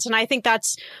makes sense. And I think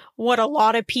that's what a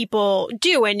lot of people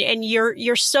do. And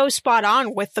you're so spot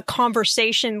on with the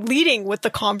conversation, leading with the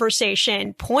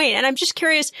conversation point. And I'm just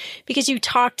curious because you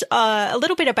talked a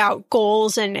little bit about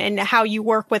goals and how you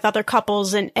work with other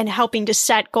couples and helping to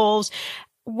set goals.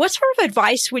 What sort of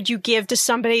advice would you give to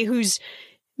somebody who's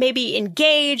maybe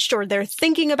engaged or they're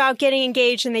thinking about getting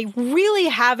engaged and they really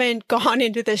haven't gone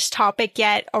into this topic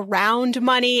yet around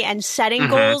money and setting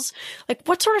goals? Like,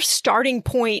 what sort of starting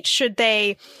point should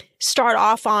they start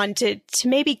off on to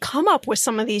maybe come up with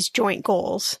some of these joint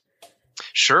goals?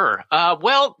 Sure.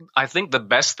 Well, I think the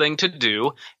best thing to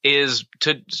do is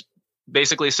to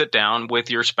basically sit down with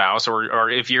your spouse or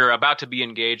if you're about to be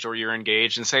engaged or you're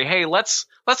engaged and say, hey, let's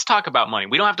talk about money.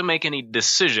 We don't have to make any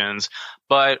decisions,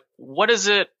 but what is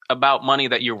it about money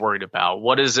that you're worried about?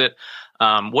 What is it?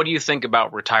 What do you think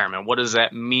about retirement? What does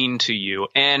that mean to you?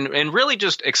 And really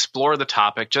just explore the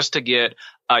topic just to get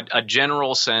a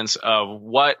general sense of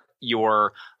what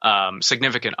your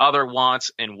significant other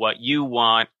wants and what you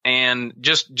want, and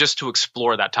just to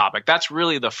explore that topic. That's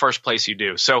really the first place you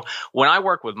do. So when I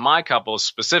work with my couples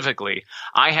specifically,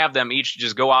 I have them each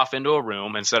just go off into a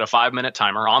room and set a 5-minute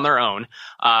timer on their own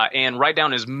and write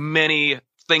down as many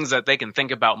things that they can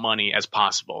think about money as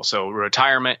possible. So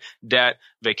retirement, debt,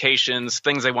 vacations,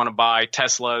 things they want to buy,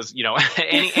 Teslas,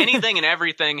 anything and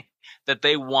everything that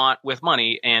they want with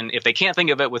money. And if they can't think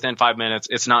of it within 5 minutes,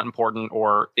 it's not important,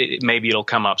 or maybe it'll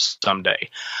come up someday.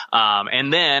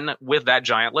 And then with that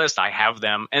giant list, I have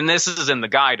them, and this is in the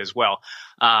guide as well.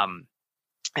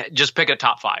 Just pick a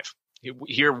top 5.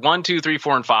 Here, 1, 2, 3,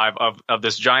 4, and 5 of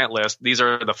this giant list. These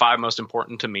are the 5 most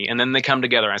important to me. And then they come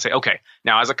together and I say, okay,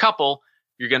 now as a couple,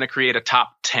 you're going to create a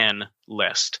top 10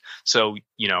 list. So,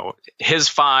 his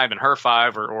 5 and her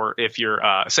 5, or if you're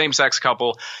a same-sex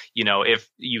couple, if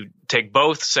you take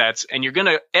both sets, and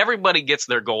everybody gets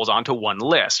their goals onto one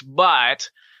list, but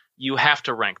you have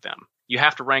to rank them. You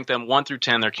have to rank them 1 through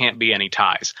 10. There can't be any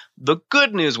ties. The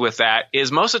good news with that is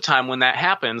most of the time when that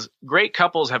happens, great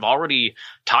couples have already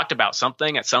talked about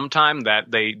something at some time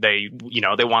that they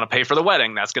want to pay for the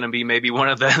wedding. That's going to be maybe one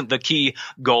of the key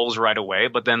goals right away,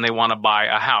 but then they want to buy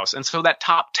a house. And so that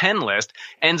top 10 list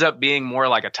ends up being more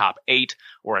like a top 8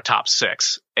 or a top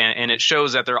 6. And it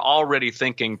shows that they're already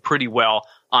thinking pretty well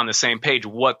on the same page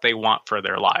what they want for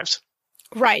their lives.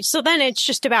 Right. So then it's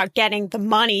just about getting the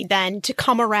money then to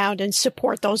come around and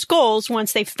support those goals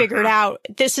once they've figured out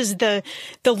this is the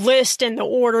list and the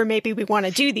order maybe we want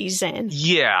to do these in.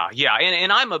 Yeah.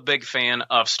 And I'm a big fan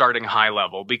of starting high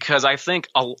level, because I think,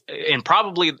 and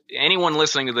probably anyone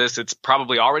listening to this, it's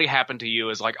probably already happened to you,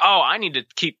 is like, oh, I need to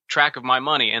keep track of my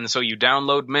money. And so you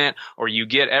download Mint, or you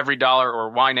get Every Dollar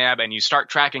or YNAB, and you start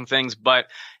tracking things, but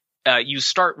you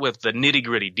start with the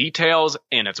nitty-gritty details,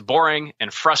 and it's boring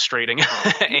and frustrating,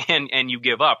 and you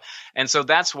give up. And so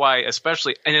that's why,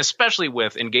 especially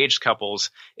with engaged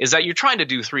couples, is that you're trying to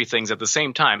do 3 things at the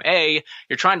same time. A,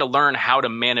 you're trying to learn how to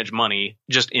manage money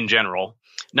just in general.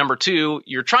 Number 2,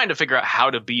 you're trying to figure out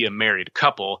how to be a married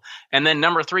couple. And then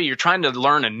number 3, you're trying to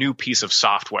learn a new piece of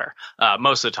software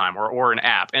most of the time, or an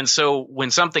app. And so when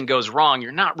something goes wrong,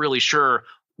 you're not really sure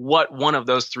what one of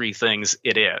those 3 things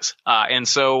it is. And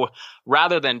so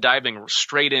rather than diving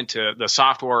straight into the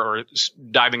software, or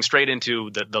diving straight into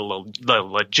the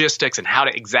logistics and how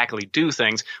to exactly do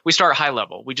things, we start high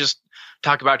level. We just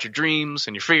talk about your dreams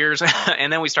and your fears,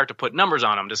 and then we start to put numbers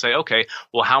on them to say, okay,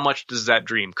 well, how much does that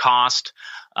dream cost?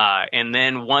 And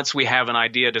then once we have an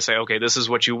idea to say, okay, this is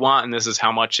what you want and this is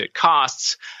how much it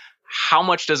costs, how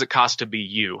much does it cost to be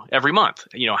you every month?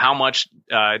 How much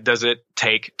does it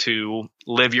take to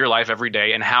live your life every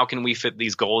day, and how can we fit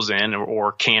these goals in,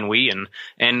 or can we?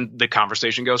 And the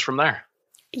conversation goes from there.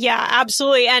 Yeah,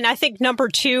 absolutely. And I think number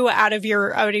 2 out of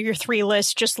your 3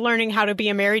 lists, just learning how to be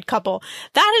a married couple,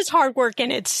 that is hard work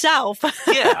in itself.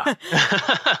 Yeah.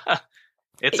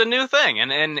 It's a new thing,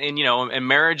 and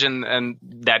marriage and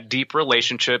that deep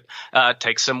relationship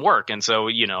takes some work. And so,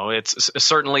 it's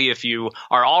certainly, if you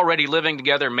are already living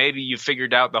together, maybe you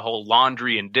figured out the whole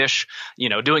laundry and dish,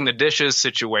 doing the dishes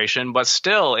situation, but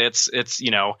still it's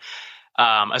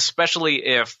especially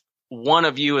if one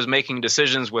of you is making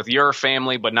decisions with your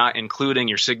family, but not including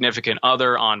your significant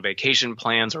other on vacation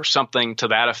plans or something to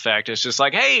that effect. It's just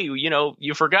like, hey,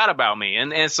 you forgot about me.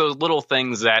 And it's those little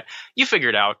things that you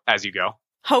figured out as you go.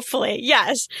 Hopefully,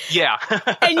 yes. Yeah.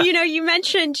 And you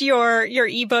mentioned your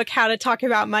ebook, How to Talk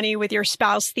About Money with Your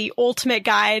Spouse, the ultimate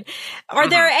guide. Are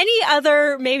there any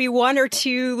other, maybe 1 or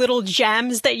 2 little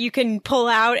gems that you can pull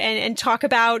out and talk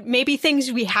about, maybe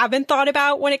things we haven't thought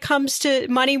about when it comes to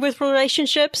money with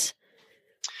relationships?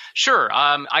 Sure.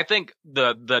 I think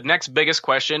the next biggest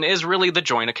question is really the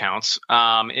joint accounts.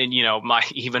 And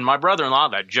my brother-in-law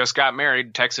that just got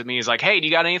married texted me. He's like, "Hey, do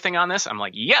you got anything on this?" I'm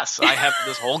like, "Yes, I have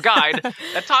this whole guide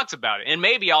that talks about it." And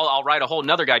maybe I'll write a whole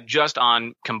nother guide just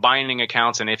on combining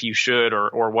accounts and if you should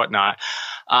or whatnot.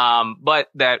 But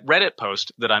that Reddit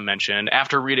post that I mentioned,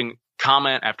 after reading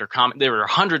comment after comment, there were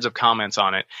hundreds of comments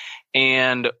on it.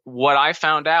 And what I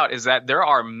found out is that there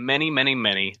are many, many,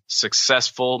 many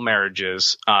successful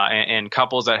marriages and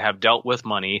couples that have dealt with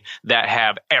money that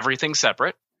have everything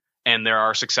separate. And there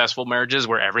are successful marriages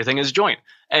where everything is joint.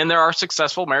 And there are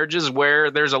successful marriages where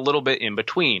there's a little bit in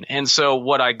between. And so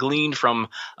what I gleaned from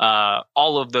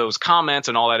all of those comments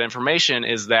and all that information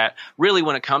is that really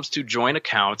when it comes to joint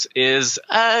accounts is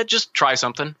just try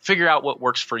something, figure out what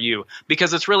works for you,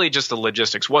 because it's really just the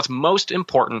logistics. What's most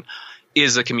important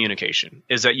is the communication,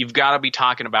 is that you've got to be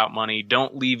talking about money.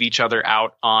 Don't leave each other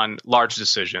out on large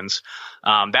decisions.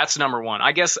 That's number 1.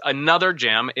 I guess another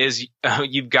gem is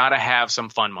you've got to have some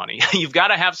fun money. You've got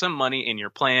to have some money in your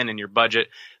plan, in your budget,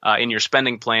 in your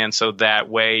spending plan, so that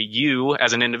way you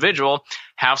as an individual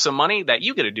have some money that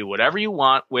you get to do whatever you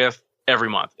want with every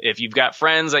month. If you've got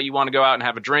friends that you want to go out and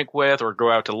have a drink with or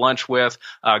go out to lunch with,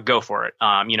 go for it.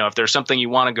 If there's something you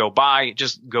want to go buy,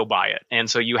 just go buy it. And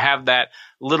so you have that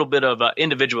little bit of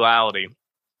individuality.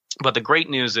 But the great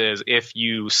news is if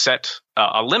you set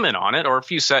a limit on it, or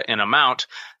if you set an amount,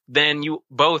 then you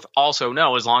both also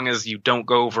know, as long as you don't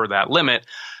go over that limit,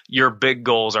 your big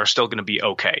goals are still going to be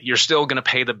okay. You're still going to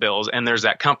pay the bills, and there's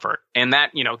that comfort. And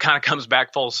that, kind of comes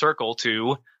back full circle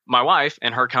to my wife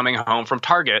and her coming home from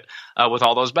Target with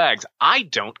all those bags. I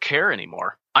don't care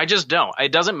anymore. I just don't.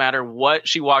 It doesn't matter what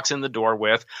she walks in the door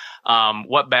with,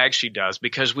 what bag she does,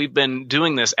 because we've been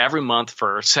doing this every month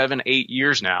for 7-8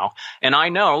 years now. And I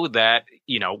know that,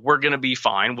 we're going to be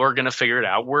fine. We're going to figure it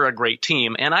out. We're a great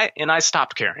team. And I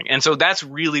stopped caring. And so that's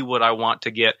really what I want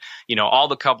to get, all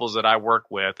the couples that I work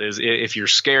with is, if you're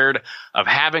scared of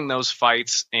having those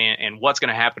fights and what's going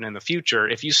to happen in the future,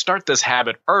 if you start this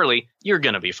habit early, you're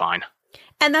going to be fine.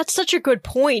 And that's such a good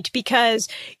point, because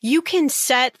you can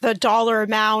set the dollar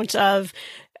amount of,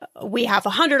 we have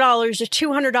 $100 or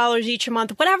 $200 each a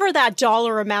month, whatever that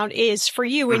dollar amount is for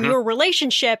you in your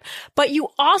relationship. But you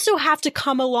also have to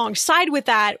come alongside with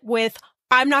that with,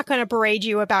 I'm not going to berate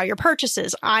you about your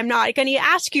purchases. I'm not going to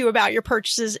ask you about your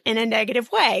purchases in a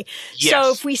negative way. Yes.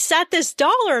 So if we set this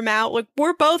dollar amount, like,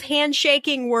 we're both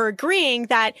handshaking, we're agreeing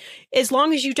that as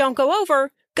long as you don't go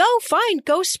over, go fine,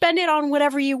 go spend it on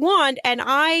whatever you want. And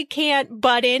I can't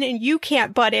butt in and you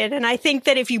can't butt in. And I think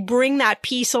that if you bring that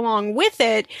piece along with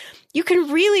it, you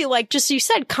can really, like just you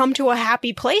said, come to a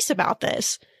happy place about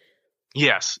this.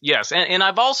 Yes. And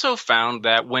I've also found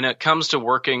that when it comes to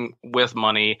working with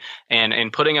money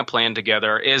and putting a plan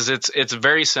together, is it's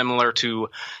very similar to,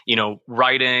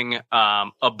 writing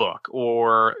a book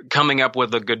or coming up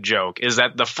with a good joke. Is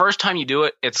that the first time you do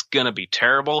it, it's going to be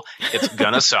terrible. It's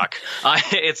going to suck.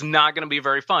 It's not going to be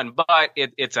very fun, but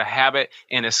it's a habit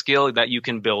and a skill that you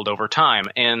can build over time.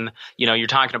 And, you're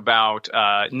talking about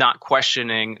not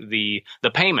questioning the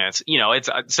payments. It's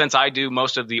since I do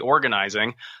most of the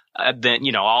organizing, then,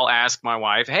 I'll ask my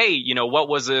wife, hey, what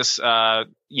was this?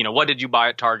 What did you buy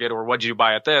at Target, or what did you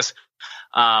buy at this?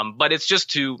 But it's just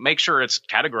to make sure it's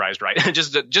categorized right,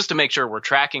 just to make sure we're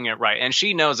tracking it right. And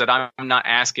she knows that I'm not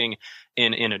asking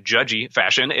in a judgy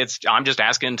fashion. I'm just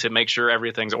asking to make sure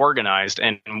everything's organized,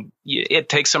 and it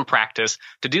takes some practice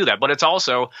to do that. But it's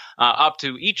also up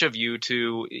to each of you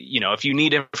to, if you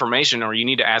need information or you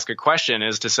need to ask a question,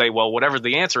 is to say, well, whatever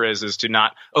the answer is to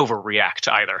not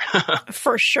overreact either.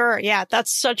 For sure. Yeah,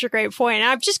 that's such a great point. And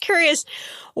I'm just curious,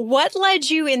 what led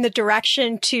you in the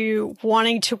direction to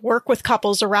wanting to work with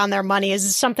couples around their money? Is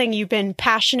it something you've been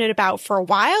passionate about for a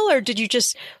while, or did you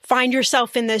just find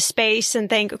yourself in this space and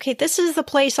think, okay, this is the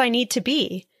place I need to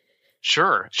be?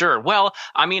 Sure. Well,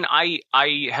 I mean, I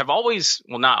have always,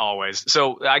 well, not always.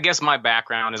 So I guess my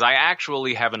background is I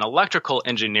actually have an electrical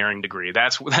engineering degree.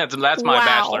 That's my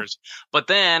bachelor's. But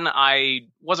then I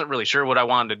wasn't really sure what I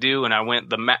wanted to do, and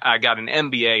I got an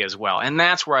MBA as well, and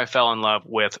that's where I fell in love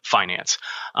with finance.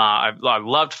 I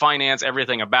loved finance,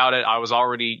 everything about it. I was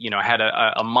already, had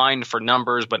a mind for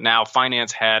numbers, but now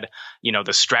finance had,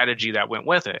 the strategy that went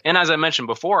with it. And as I mentioned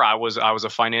before, I was a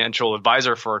financial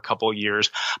advisor for a couple of years,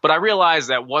 but I realized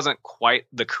that wasn't quite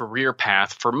the career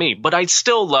path for me. But I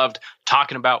still loved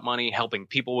talking about money, helping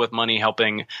people with money,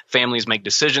 helping families make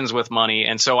decisions with money.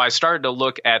 And so I started to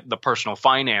look at the personal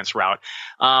finance route.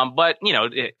 But,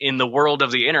 in the world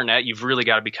of the internet, you've really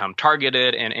got to become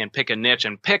targeted and pick a niche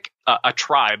and pick a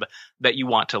tribe that you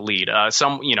want to lead,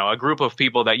 a group of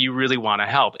people that you really want to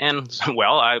help. And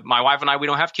my wife and I, we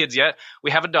don't have kids yet.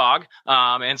 We have a dog.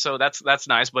 And so that's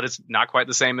nice, but it's not quite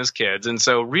the same as kids. And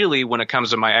so really, when it comes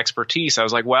to my expertise, I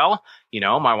was like, well,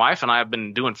 my wife and I have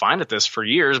been doing fine at this for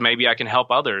years. Maybe I can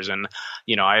help others. And,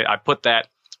 I put that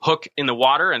hook in the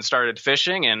water and started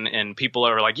fishing, and people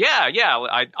are like, yeah,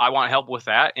 I want help with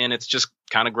that. And it's just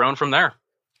kind of grown from there.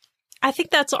 I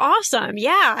think that's awesome.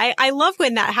 Yeah. I love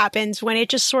when that happens, when it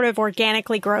just sort of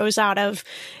organically grows out of,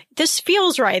 this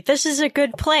feels right. This is a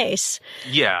good place.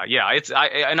 Yeah.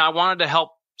 I wanted to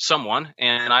help someone,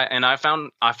 and I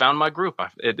found my group.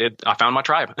 I found my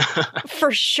tribe.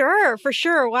 For sure.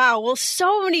 Wow. Well,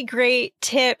 so many great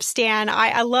tips, Dan.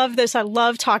 I love this. I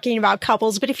love talking about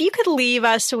couples, but if you could leave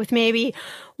us with maybe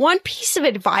one piece of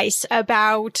advice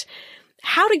about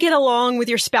how to get along with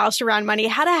your spouse around money,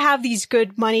 how to have these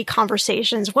good money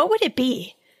conversations, what would it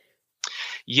be?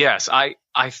 Yes, I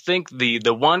think the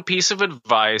one piece of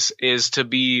advice is to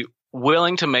be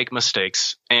willing to make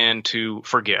mistakes and to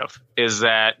forgive. Is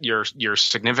that your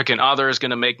significant other is going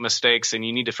to make mistakes, and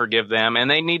you need to forgive them, and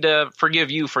they need to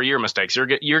forgive you for your mistakes.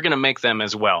 You're going to make them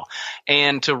as well.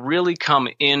 And to really come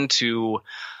into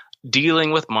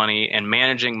dealing with money and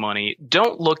managing money,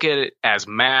 don't look at it as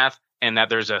math. and that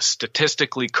there's a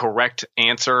statistically correct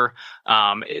answer.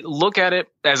 Look at it,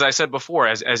 as I said before,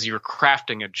 as you're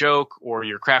crafting a joke or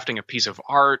you're crafting a piece of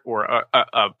art or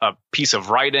a piece of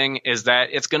writing, is that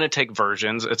it's going to take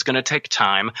versions. It's going to take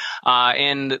time.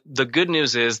 And the good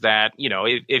news is that,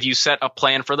 if you set a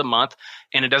plan for the month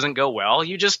and it doesn't go well,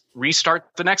 you just restart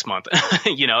the next month.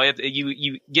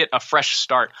 You get a fresh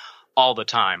start all the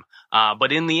time.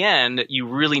 But in the end, you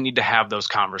really need to have those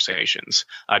conversations.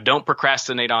 Don't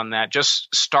procrastinate on that.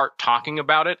 Just start talking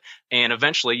about it, and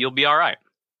eventually you'll be all right.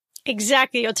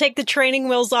 Exactly. You'll take the training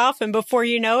wheels off, and before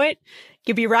you know it,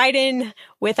 you'll be riding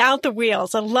without the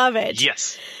wheels. I love it.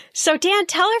 Yes. So, Dan,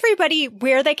 tell everybody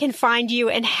where they can find you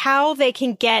and how they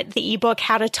can get the ebook,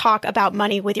 How to Talk About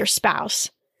Money with Your Spouse.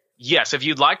 Yes, if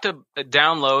you'd like to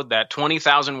download that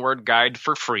 20,000 word guide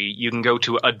for free, you can go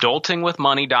to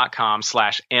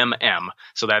adultingwithmoney.com/MM.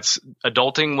 So that's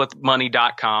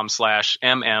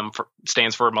adultingwithmoney.com/MM,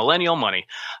 stands for Millennial Money.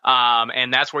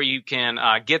 And that's where you can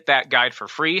get that guide for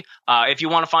free. If you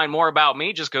want to find more about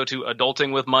me, just go to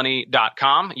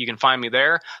adultingwithmoney.com. You can find me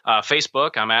there.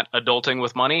 Facebook, I'm at Adulting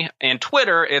with Money. And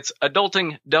Twitter, it's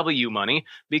AdultingWMoney,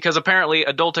 because apparently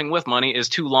Adulting with Money is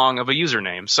too long of a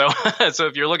username. So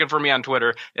if you're looking for me on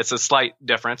Twitter, it's a slight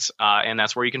difference, and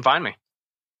that's where you can find me.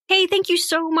 Hey, thank you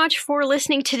so much for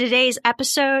listening to today's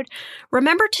episode.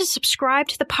 Remember to subscribe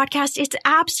to the podcast. It's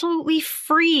absolutely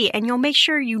free, and you'll make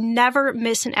sure you never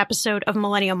miss an episode of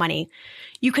Millennial Money.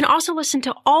 You can also listen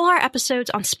to all our episodes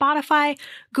on Spotify,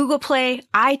 Google Play,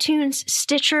 iTunes,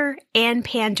 Stitcher, and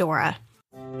Pandora.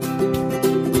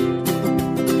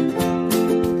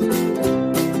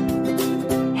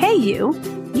 Hey, you.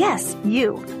 Yes,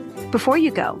 you. Before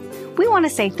you go, we want to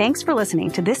say thanks for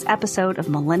listening to this episode of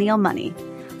Millennial Money.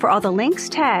 For all the links,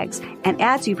 tags, and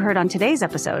ads you've heard on today's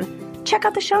episode, check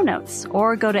out the show notes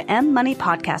or go to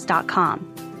mmoneypodcast.com,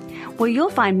 where you'll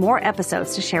find more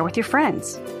episodes to share with your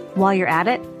friends. While you're at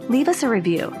it, leave us a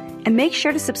review and make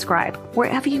sure to subscribe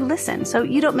wherever you listen so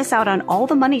you don't miss out on all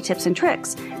the money tips and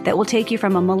tricks that will take you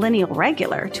from a millennial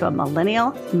regular to a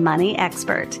millennial money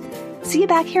expert. See you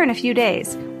back here in a few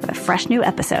days with a fresh new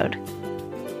episode.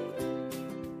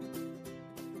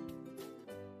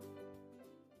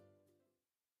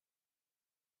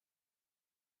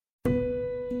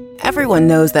 Everyone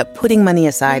knows that putting money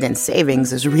aside in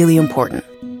savings is really important.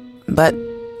 But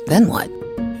then what?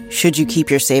 Should you keep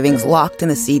your savings locked in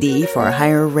a CD for a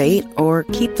higher rate or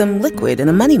keep them liquid in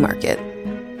a money market?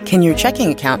 Can your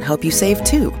checking account help you save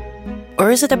too?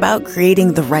 Or is it about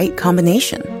creating the right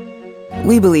combination?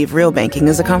 We believe real banking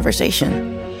is a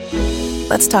conversation.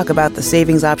 Let's talk about the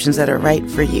savings options that are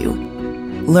right for you.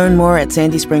 Learn more at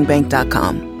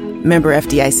sandyspringbank.com. Member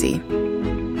FDIC.